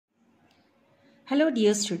Hello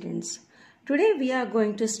dear students. Today we are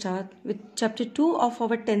going to start with chapter 2 of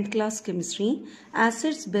our 10th class chemistry,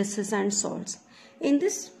 acids, bases and salts. In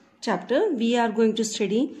this chapter we are going to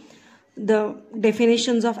study the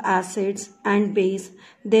definitions of acids and base,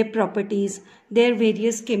 their properties, their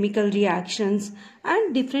various chemical reactions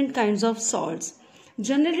and different kinds of salts.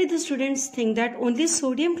 Generally the students think that only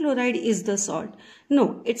sodium chloride is the salt.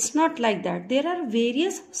 No, it's not like that. There are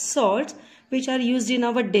various salts which are used in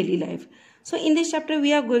our daily life. So in this chapter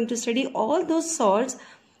we are going to study all those salts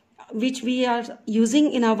which we are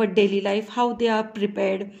using in our daily life, how they are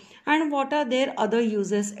prepared and what are their other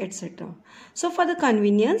uses, etc. So for the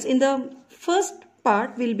convenience, in the first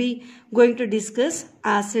part we'll be going to discuss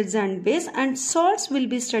acids and base, and salts will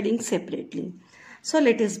be studying separately. So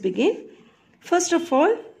let us begin. First of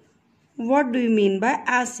all, what do you mean by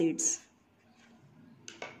acids?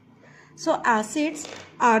 So acids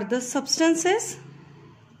are the substances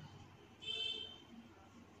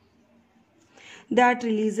that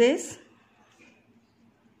releases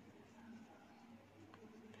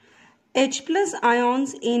H+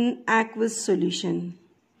 ions in aqueous solution.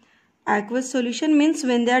 Aqueous solution means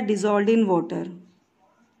when they are dissolved in water.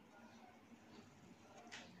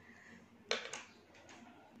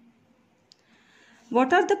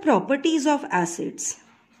 What are the properties of acids?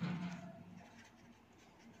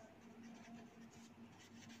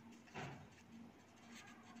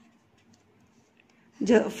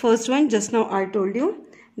 First one, just now I told you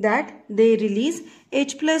that they release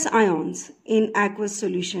H+ ions in aqueous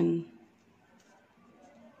solution.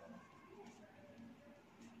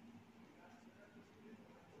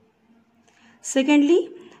 Secondly,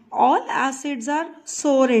 all acids are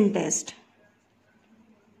sour in taste.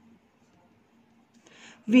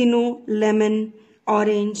 We know lemon,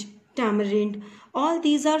 orange, tamarind, all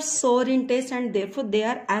these are sour in taste and therefore they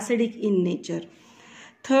are acidic in nature.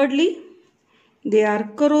 Thirdly, they are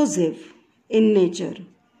corrosive in nature.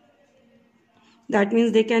 That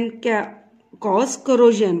means they can cause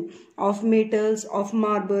corrosion of metals, of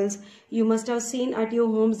marbles. You must have seen at your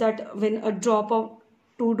homes that when a drop of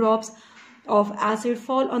 2 drops of acid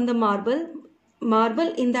fall on the marble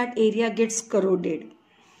in that area gets corroded.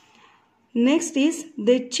 Next is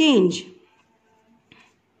they change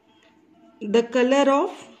the color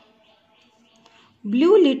of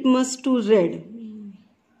blue litmus to red.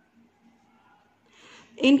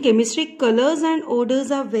 In chemistry, colors and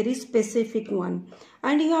odors are very specific one,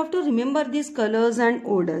 and you have to remember these colors and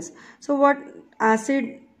odors. So what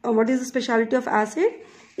is the speciality of acid?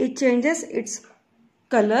 It changes its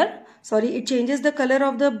color, it changes the color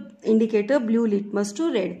of the indicator blue litmus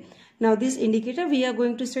to red. Now this indicator we are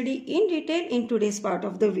going to study in detail in today's part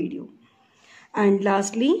of the video. And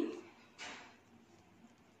lastly,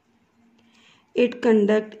 it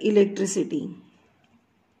conducts electricity.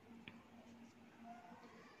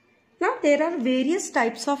 Now there are various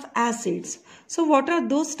types of acids. So what are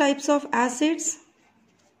those types of acids?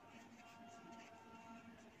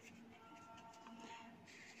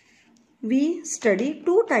 We study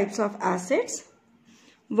 2 types of acids.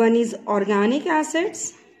 One is organic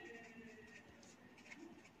acids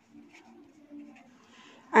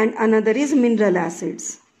and another is mineral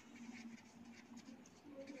acids.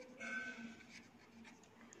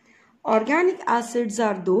 Organic acids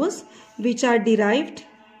are those which are derived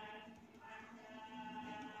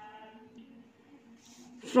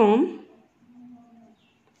from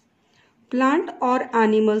plant or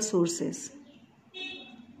animal sources.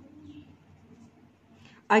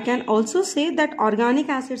 I can also say that organic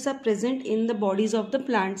acids are present in the bodies of the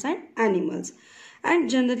plants and animals, and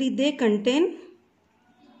generally they contain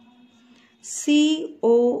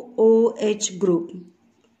COOH group,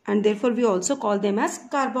 and therefore we also call them as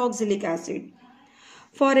carboxylic acid.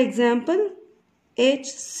 For example,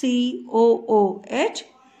 HCOOH,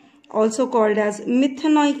 also called as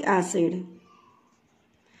methanoic acid,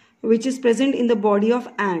 which is present in the body of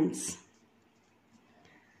ants.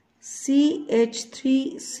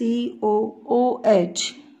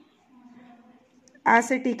 CH3COOH,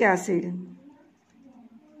 acetic acid,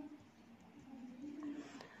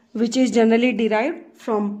 which is generally derived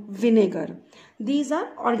from vinegar. These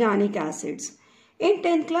are organic acids. In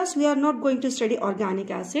 10th class we are not going to study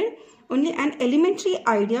organic acid. Only an elementary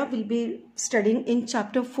idea will be studying in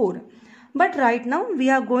chapter 4. But right now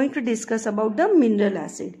we are going to discuss about the mineral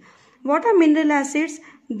acid. What are mineral acids?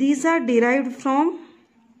 These are derived from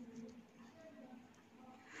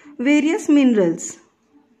various minerals.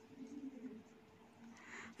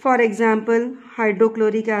 For example,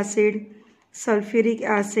 hydrochloric acid, sulfuric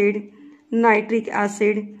acid, nitric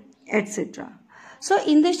acid, etc. So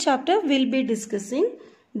in this chapter we'll be discussing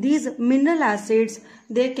these mineral acids,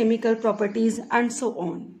 their chemical properties, and so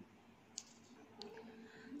on.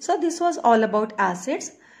 So this was all about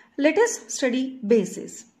acids. Let us study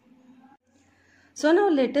bases. So now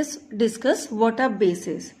let us discuss what are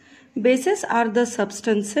bases. Bases are the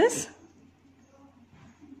substances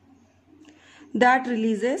that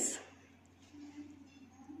releases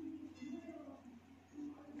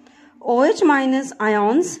OH minus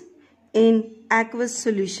ions in aqueous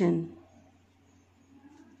solution.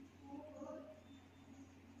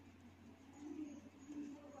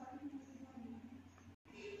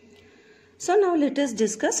 So now let us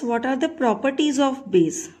discuss what are the properties of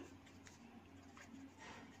base.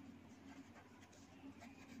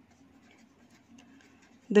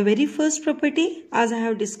 The very first property, as I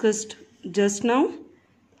have discussed just now,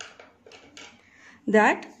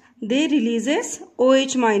 that they releases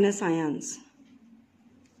OH minus ions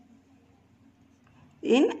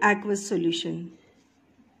in aqueous solution.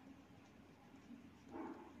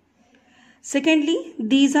 Secondly,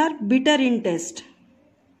 these are bitter in taste.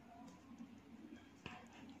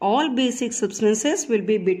 All basic substances will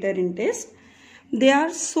be bitter in taste. They are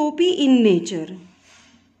soapy in nature.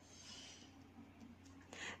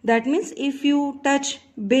 That means if you touch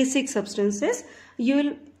basic substances, you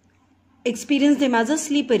will experience them as a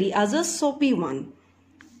slippery, as a soapy one.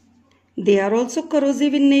 They are also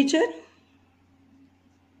corrosive in nature.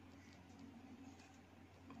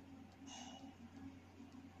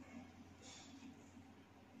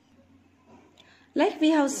 Like we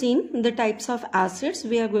have seen the types of acids,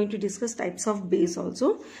 we are going to discuss types of base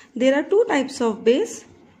also. There are two types of base.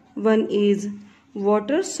 One is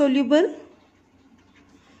water soluble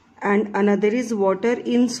and another is water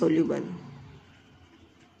insoluble.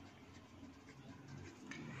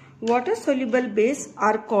 Water soluble base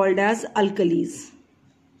are called as alkalis,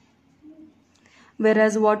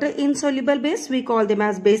 whereas water insoluble base we call them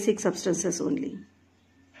as basic substances only.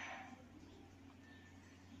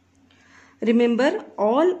 Remember,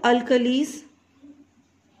 all alkalis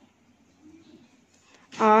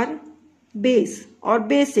are base or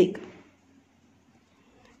basic,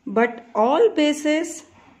 but all bases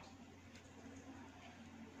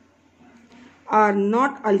are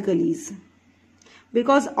not alkalis,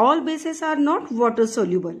 because all bases are not water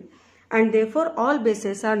soluble and therefore all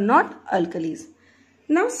bases are not alkalis.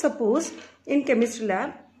 Now suppose in chemistry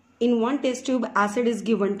lab, in one test tube acid is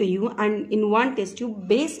given to you and in one test tube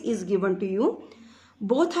base is given to you.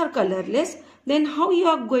 Both are colorless. Then how you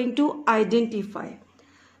are going to identify?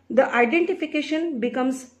 The identification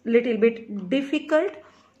becomes little bit difficult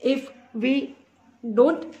if we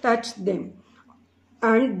don't touch them,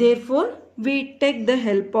 and therefore we take the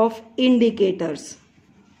help of indicators.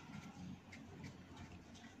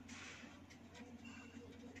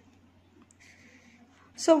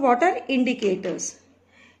 So what are indicators?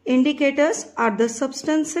 Indicators are the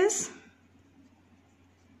substances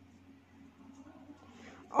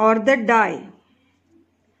or the dye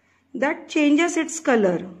that changes its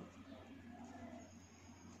color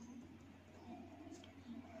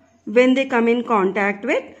when they come in contact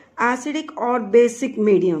with acidic or basic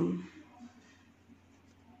medium.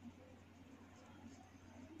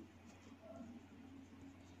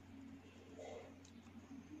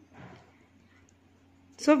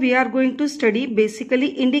 So we are going to study basically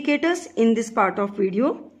indicators in this part of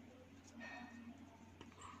video.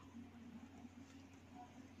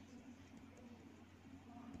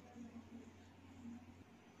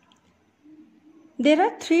 There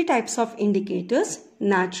are three types of indicators: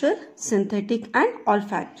 natural, synthetic and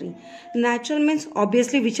olfactory. Natural means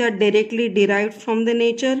obviously which are directly derived from the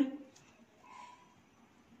nature,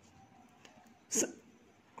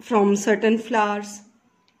 from certain flowers,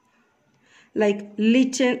 like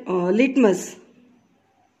litmus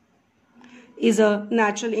is a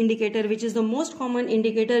natural indicator, which is the most common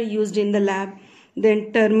indicator used in the lab.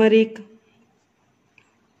 Then turmeric,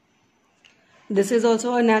 this is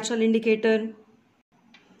also a natural indicator.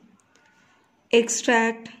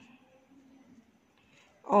 Extract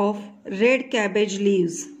of red cabbage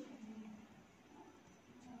leaves,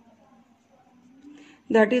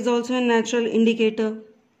 that is also a natural indicator.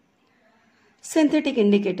 Synthetic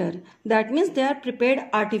indicator, that means they are prepared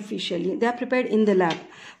artificially, they are prepared in the lab.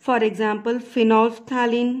 For example,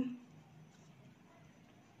 phenolphthalein,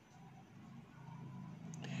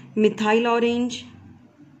 methyl orange.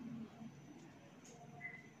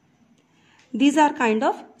 These are kind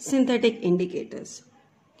of synthetic indicators.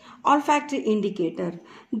 Olfactory indicator,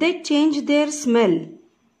 they change their smell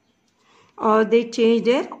or they change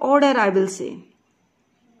their odor, I will say,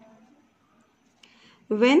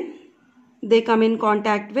 when they come in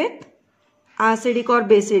contact with acidic or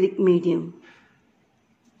basic medium.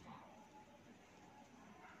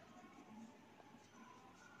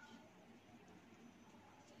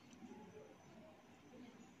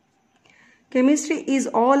 Chemistry is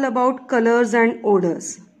all about colors and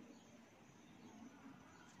odors.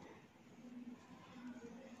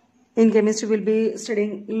 In chemistry, we'll be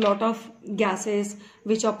studying a lot of gases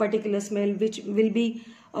which have particular smell, which will be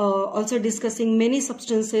also discussing many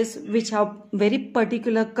substances which have very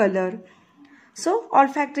particular color. So,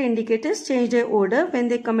 olfactory indicators change their odor when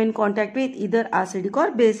they come in contact with either acidic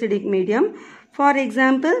or basic medium. For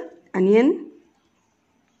example, onion,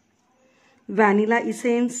 vanilla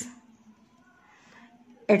essence,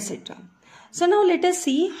 etc. So now let us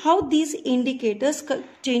see how these indicators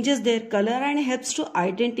changes their color and helps to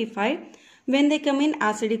identify when they come in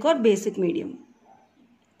acidic or basic medium.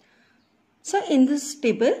 So in this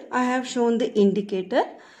table I have shown the indicator,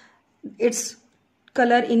 its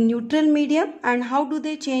color in neutral medium and how do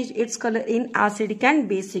they change its color in acidic and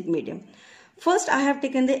basic medium. First I have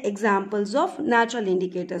taken the examples of natural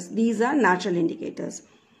indicators. These are natural indicators.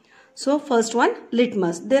 So first one,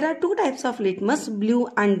 litmus. There are two types of litmus, blue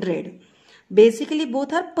and red. Basically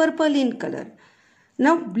both are purple in color.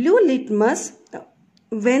 Now blue litmus,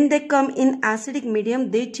 when they come in acidic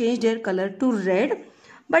medium, they change their color to red.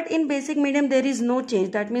 But in basic medium there is no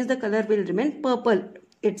change. That means the color will remain purple.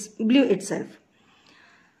 It's blue itself.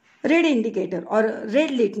 Red indicator or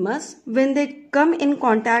red litmus, when they come in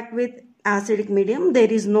contact with acidic medium,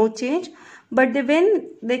 there is no change. But when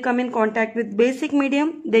they come in contact with basic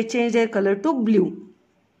medium, they change their color to blue.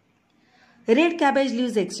 Red cabbage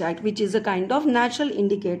leaves extract, which is a kind of natural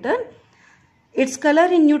indicator. Its color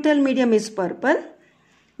in neutral medium is purple.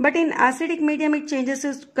 But in acidic medium, it changes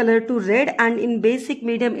its color to red, and in basic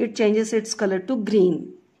medium, it changes its color to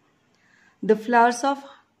green. The flowers of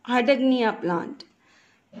Hydagnia plant.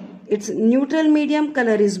 Its neutral medium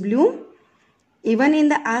color is blue. Even in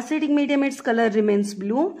the acidic medium, its color remains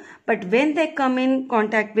blue. But when they come in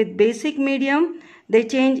contact with basic medium, they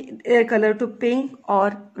change their color to pink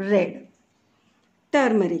or red.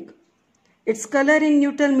 Turmeric. Its color in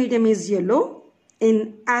neutral medium is yellow.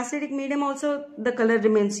 In acidic medium also the color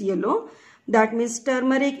remains yellow. That means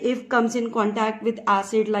turmeric, if comes in contact with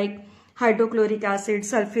acid like hydrochloric acid,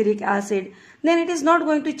 sulfuric acid, then it is not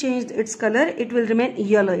going to change its color. It will remain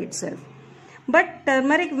yellow itself. But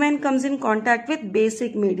turmeric when comes in contact with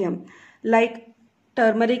basic medium, like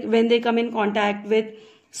turmeric when they come in contact with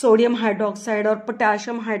sodium hydroxide or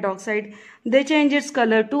potassium hydroxide, they change its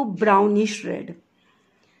color to brownish red.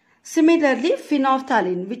 Similarly,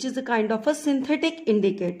 phenolphthalein, which is a kind of a synthetic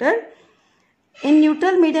indicator. In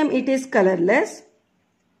neutral medium, it is colorless.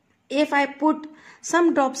 If I put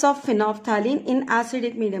some drops of phenolphthalein in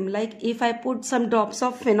acidic medium, like if I put some drops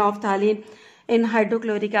of phenolphthalein in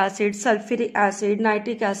hydrochloric acid, sulfuric acid,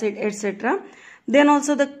 nitric acid, etc., then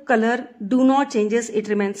also the color do not changes, it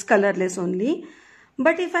remains colorless only.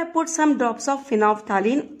 But if I put some drops of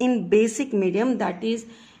phenolphthalein in basic medium, that is,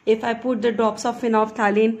 if I put the drops of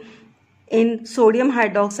phenolphthalein in sodium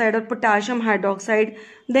hydroxide or potassium hydroxide,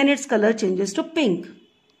 then its color changes to pink.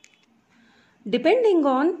 Depending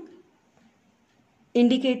on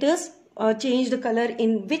indicators change the color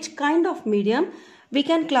in which kind of medium, we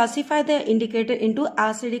can classify the indicator into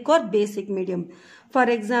acidic or basic medium. For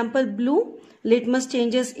example, blue litmus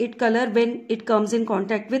changes its color when it comes in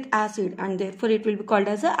contact with acid, and therefore it will be called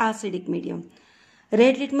as an acidic medium.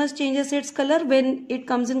 Red litmus changes its color when it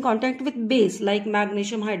comes in contact with base like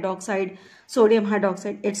magnesium hydroxide, sodium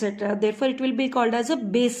hydroxide, etc. Therefore it will be called as a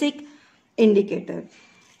basic indicator.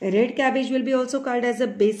 Red cabbage will be also called as a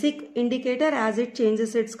basic indicator as it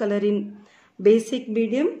changes its color in basic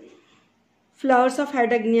medium. Flowers of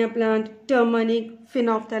Hydagnia plant, turmeric,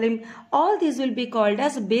 phenolphthalein, all these will be called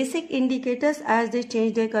as basic indicators as they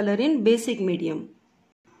change their color in basic medium.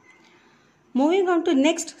 Moving on to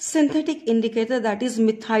next synthetic indicator, that is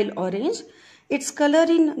methyl orange. Its color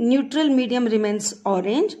in neutral medium remains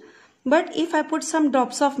orange. But if I put some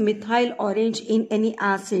drops of methyl orange in any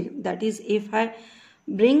acid, that is if I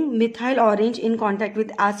bring methyl orange in contact with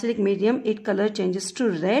acidic medium, its color changes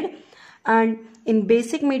to red, and in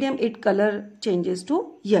basic medium its color changes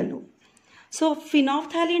to yellow. So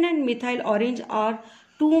phenolphthalein and methyl orange are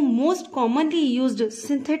two most commonly used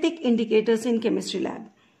synthetic indicators in chemistry lab.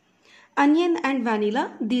 Onion and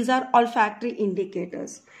vanilla, these are olfactory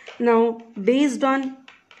indicators. Now based on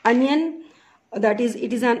onion, that is,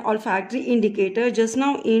 it is an olfactory indicator. Just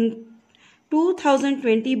now in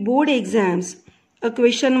 2020 board exams, a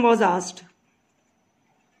question was asked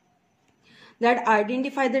that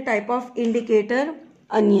identify the type of indicator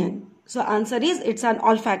onion. So answer is it's an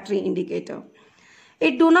olfactory indicator.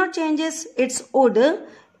 It do not changes its odor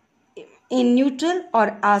in neutral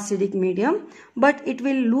or acidic medium, but it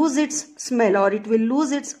will lose its smell or it will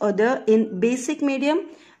lose its odor in basic medium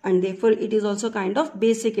and therefore it is also kind of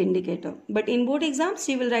basic indicator. But in board exams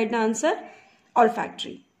you will write the answer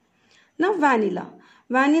olfactory. Now vanilla.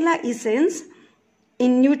 Vanilla essence,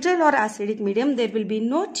 in neutral or acidic medium there will be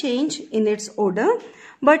no change in its odor,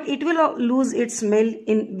 but it will lose its smell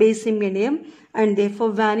in basic medium, and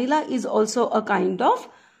therefore vanilla is also a kind of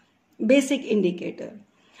basic indicator.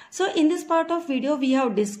 So in this part of video we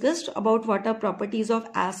have discussed about what are properties of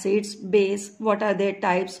acids, base, what are their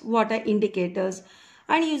types, what are indicators,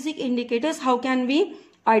 and using indicators how can we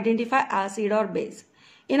identify acid or base.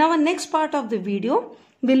 In our next part of the video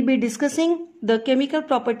we'll be discussing the chemical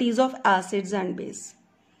properties of acids and base.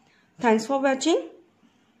 Thanks for watching.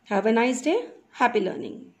 Have a nice day. Happy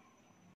learning.